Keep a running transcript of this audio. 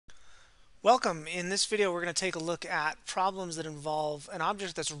Welcome. In this video, we're going to take a look at problems that involve an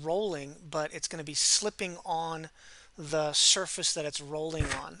object that's rolling, but it's going to be slipping on the surface that it's rolling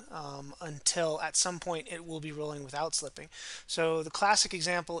on until at some point it will be rolling without slipping. So the classic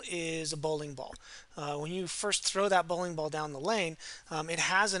example is a bowling ball. When you first throw that bowling ball down the lane, it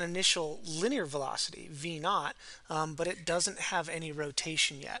has an initial linear velocity, v naught, but it doesn't have any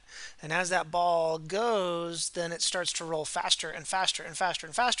rotation yet. And as that ball goes, then it starts to roll faster and faster and faster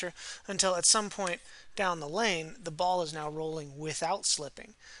and faster until at some point down the lane, the ball is now rolling without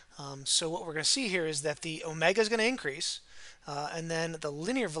slipping. So what we're going to see here is that the omega is going to increase, and then the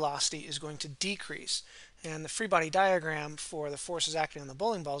linear velocity is going to decrease. And the free body diagram for the forces acting on the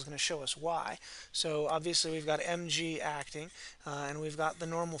bowling ball is going to show us why. So obviously we've got mg acting, and we've got the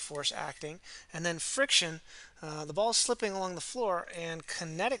normal force acting, and then friction. The ball is slipping along the floor, and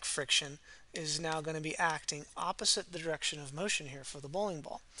kinetic friction is now going to be acting opposite the direction of motion here for the bowling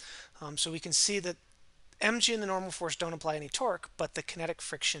ball. So we can see that mg and the normal force don't apply any torque, but the kinetic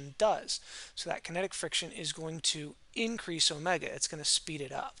friction does. So that kinetic friction is going to increase omega. It's going to speed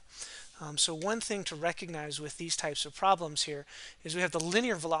it up. So one thing to recognize with these types of problems here is we have the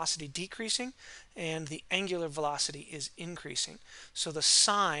linear velocity decreasing and the angular velocity is increasing. So the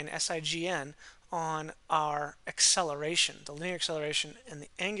sign, SIGN, on our acceleration, the linear acceleration and the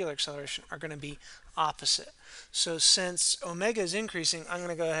angular acceleration are going to be opposite. So since omega is increasing, I'm going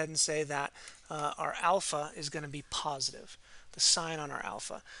to go ahead and say that our alpha is going to be positive, the sign on our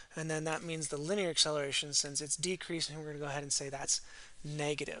alpha. And then that means the linear acceleration, since it's decreasing, we're going to go ahead and say that's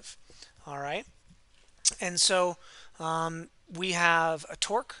negative. All right. And so we have a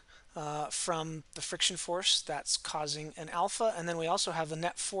torque from the friction force that's causing an alpha, and then we also have the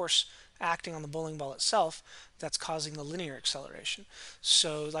net force acting on the bowling ball itself that's causing the linear acceleration.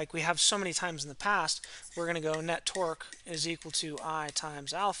 So like we have so many times in the past, we're going to go net torque is equal to I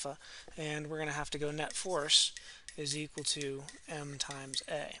times alpha, and we're going to have to go net force is equal to m times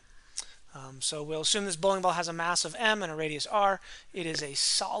a. So we'll assume this bowling ball has a mass of m and a radius r. It is a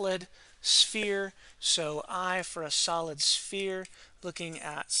solid sphere, so I for a solid sphere, looking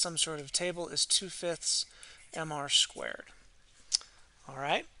at some sort of table, is 2/5 mr squared. All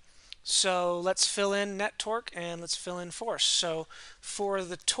right. So let's fill in net torque and let's fill in force. So for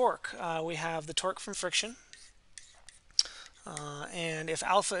the torque, we have the torque from friction. And if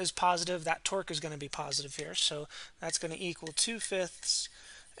alpha is positive, that torque is going to be positive here. So that's going to equal 2/5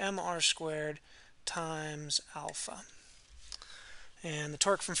 mr squared times alpha. And the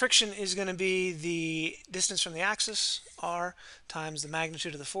torque from friction is going to be the distance from the axis, r, times the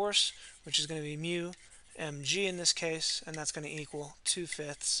magnitude of the force, which is going to be mu mg in this case, and that's going to equal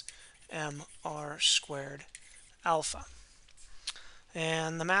 2/5 mr squared alpha.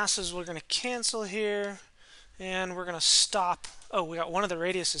 And the masses we're going to cancel here, and we're going to stop. Oh, we got one of the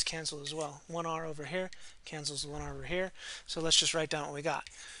radiuses canceled as well. 1r over here cancels 1r over here. So let's just write down what we got.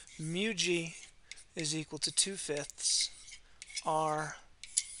 Mu g is equal to 2/5 r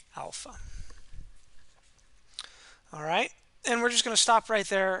alpha. All right. And we're just going to stop right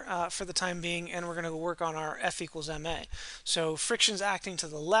there for the time being, and we're going to work on our F equals ma. So friction's acting to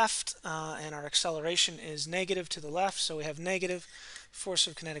the left, and our acceleration is negative to the left, so we have negative force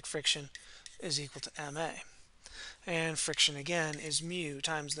of kinetic friction is equal to ma. And friction, again, is mu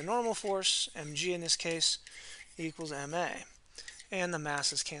times the normal force, mg in this case, equals ma. And the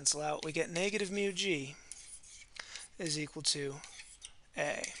masses cancel out. We get negative mu g is equal to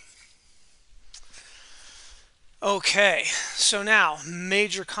a. Okay, so now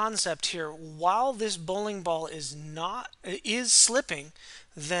major concept here. While this bowling ball is slipping,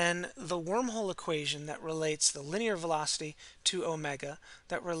 then the wormhole equation that relates the linear velocity to omega,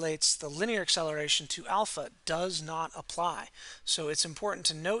 that relates the linear acceleration to alpha, does not apply. So it's important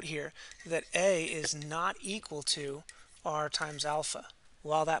to note here that a is not equal to r times alpha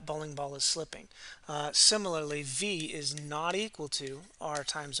while that bowling ball is slipping. Similarly, v is not equal to r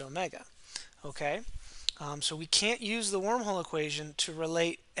times omega. Okay? So we can't use the wormhole equation to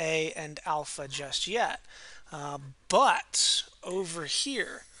relate a and alpha just yet. But over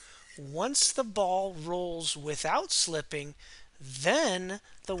here, once the ball rolls without slipping, then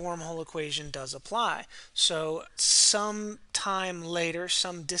the wormhole equation does apply. So some time later,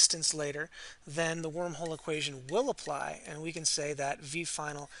 some distance later, then the wormhole equation will apply, and we can say that v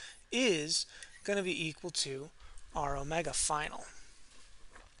final is going to be equal to r omega final.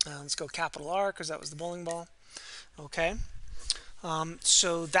 Let's go capital R because that was the bowling ball. Okay.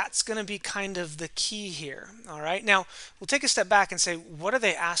 So that's going to be kind of the key here. All right. Now we'll take a step back and say, what are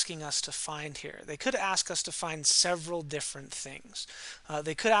they asking us to find here? They could ask us to find several different things.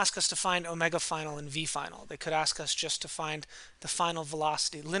 They could ask us to find omega final and v final. They could ask us just to find the final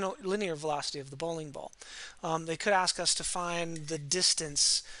velocity, linear velocity of the bowling ball. They could ask us to find the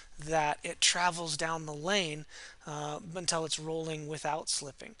distance that it travels down the lane until it's rolling without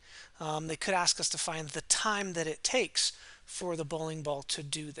slipping. They could ask us to find the time that it takes for the bowling ball to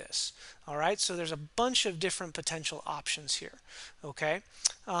do this. All right, so there's a bunch of different potential options here. Okay,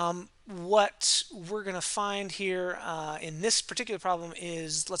 what we're going to find here in this particular problem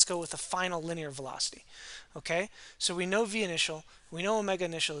is, let's go with the final linear velocity. Okay, so we know v initial, we know omega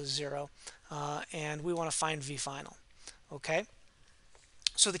initial is 0, and we want to find v final. Okay,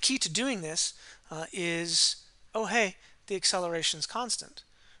 so the key to doing this is, oh hey, the acceleration is constant,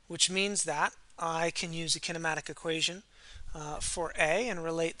 which means that I can use a kinematic equation for A and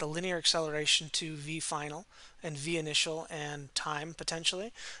relate the linear acceleration to v final and v initial and time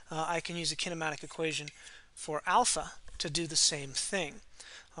potentially. I can use a kinematic equation for alpha to do the same thing.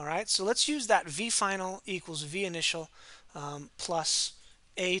 All right, so let's use that v final equals v initial plus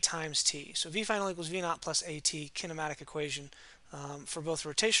a times t. So v final equals v naught plus at kinematic equation for both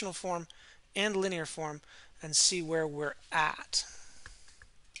rotational form and linear form, and see where we're at.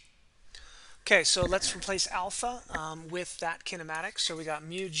 Okay, so let's replace alpha with that kinematic. So we got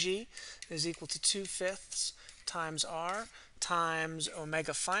mu g is equal to 2/5 times r times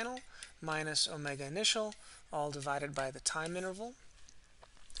omega final minus omega initial, all divided by the time interval.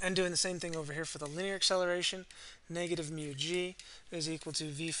 And doing the same thing over here for the linear acceleration, negative mu g is equal to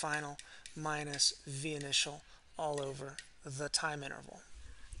v final minus v initial all over the time interval.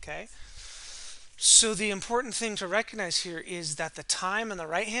 Okay. So the important thing to recognize here is that the time in the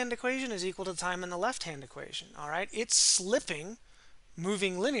right-hand equation is equal to the time in the left-hand equation. All right, it's slipping,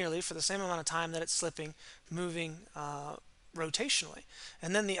 moving linearly for the same amount of time that it's slipping, moving rotationally.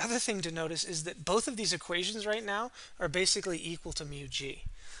 And then the other thing to notice is that both of these equations right now are basically equal to mu g.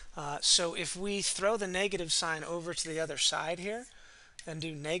 So if we throw the negative sign over to the other side here and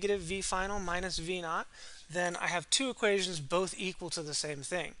do negative v final minus v naught, then I have two equations both equal to the same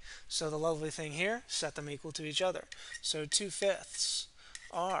thing. So the lovely thing here, set them equal to each other. So 2/5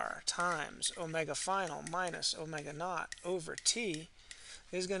 r times omega final minus omega naught over t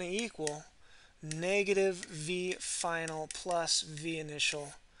is going to equal negative v final plus v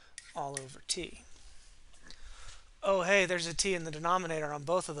initial all over t. Oh hey, there's a t in the denominator on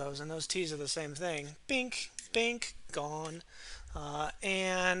both of those, and those t's are the same thing. Bink, bink, gone.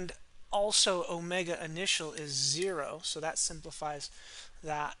 And also omega initial is 0, so that simplifies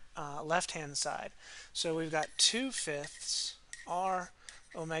that left-hand side. So we've got 2/5 r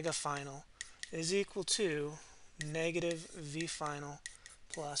omega final is equal to negative v final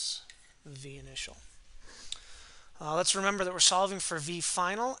plus v initial. Let's remember that we're solving for v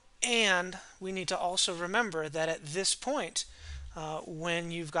final, and we need to also remember that at this point,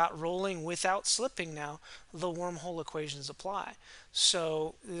 when you've got rolling without slipping now, the wormhole equations apply.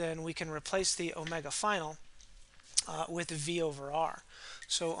 So then we can replace the omega final with v over r.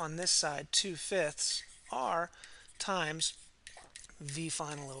 So on this side, 2/5 r times v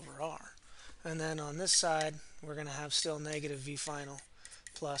final over r. And then on this side, we're going to have still negative v final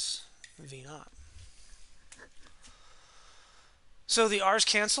plus v naught. So the r's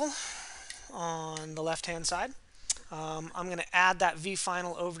cancel on the left-hand side. I'm going to add that v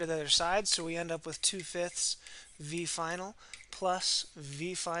final over to the other side, so we end up with 2/5 v final plus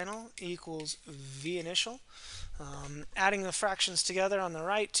v final equals v initial. Adding the fractions together on the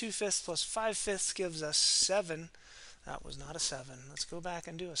right, 2/5 plus 5/5 gives us 7. That was not a 7. Let's go back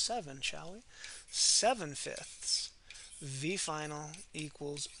and do a 7, shall we? 7/5 v final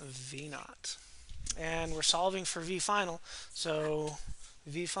equals v naught. And we're solving for v final, so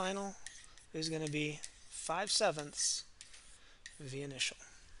v final is going to be 5/7 v initial.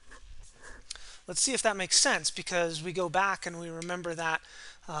 Let's see if that makes sense, because we go back and we remember that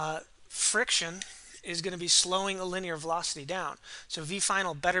friction is going to be slowing a linear velocity down. So v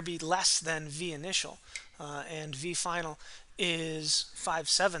final better be less than v initial, and v final is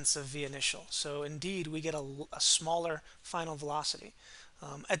 5/7 of v initial. So indeed, we get a smaller final velocity.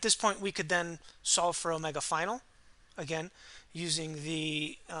 At this point, we could then solve for omega final, again, using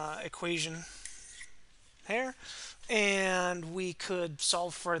the equation here, and we could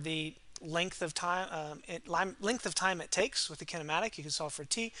solve for the length of time it takes with the kinematic. You could solve for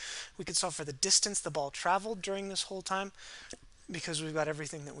t. We could solve for the distance the ball traveled during this whole time, because we've got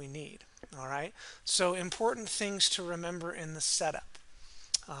everything that we need. All right. So important things to remember in the setup.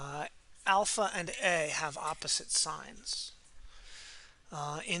 Alpha and A have opposite signs.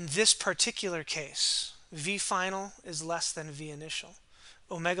 In this particular case, V final is less than V initial.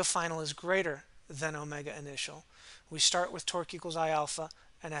 Omega final is greater than omega initial. We start with torque equals I alpha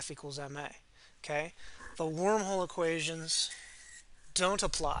and F equals ma. Okay? The wormhole equations don't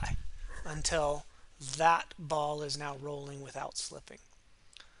apply until that ball is now rolling without slipping.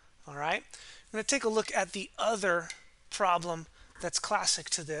 All right? I'm going to take a look at the other problem that's classic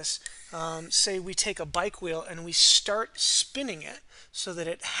to this. Say we take a bike wheel and we start spinning it so that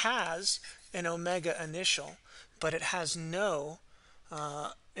it has an omega initial, but it has no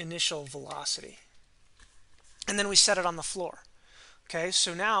initial velocity. And then we set it on the floor. Okay,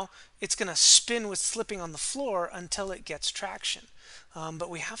 so now it's going to spin with slipping on the floor until it gets traction. But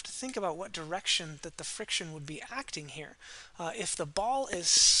we have to think about what direction that the friction would be acting here. If the ball is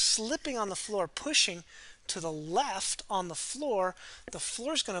slipping on the floor, pushing to the left on the floor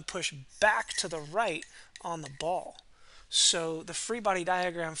is going to push back to the right on the ball. So the free body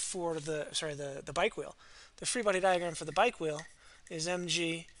diagram for the bike wheel, the free body diagram for the bike wheel is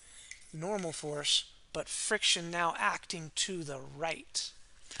mg normal force, but friction now acting to the right.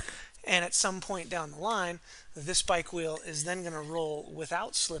 And at some point down the line, this bike wheel is then going to roll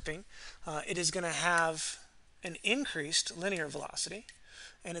without slipping. It is going to have an increased linear velocity,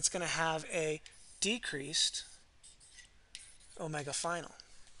 and it's going to have a decreased omega final.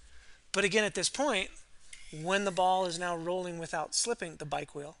 But again, at this point, when the ball is now rolling without slipping, the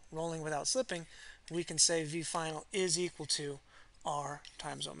bike wheel rolling without slipping, we can say V final is equal to R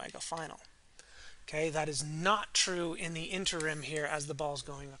times omega final. Okay, that is not true in the interim here as the ball's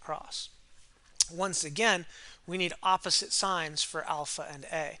going across. Once again, we need opposite signs for alpha and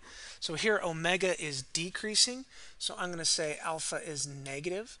A. So here omega is decreasing, so I'm going to say alpha is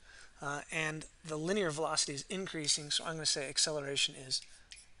negative, and the linear velocity is increasing, so I'm going to say acceleration is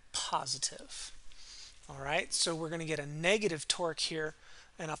positive. All right, so we're going to get a negative torque here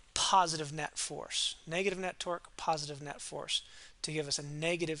and a positive net force. Negative net torque, positive net force to give us a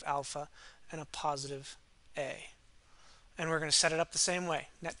negative alpha and a positive A. And we're going to set it up the same way.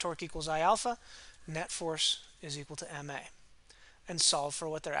 Net torque equals I alpha, net force is equal to ma. And solve for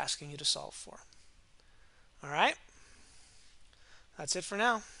what they're asking you to solve for. All right, that's it for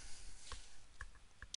now.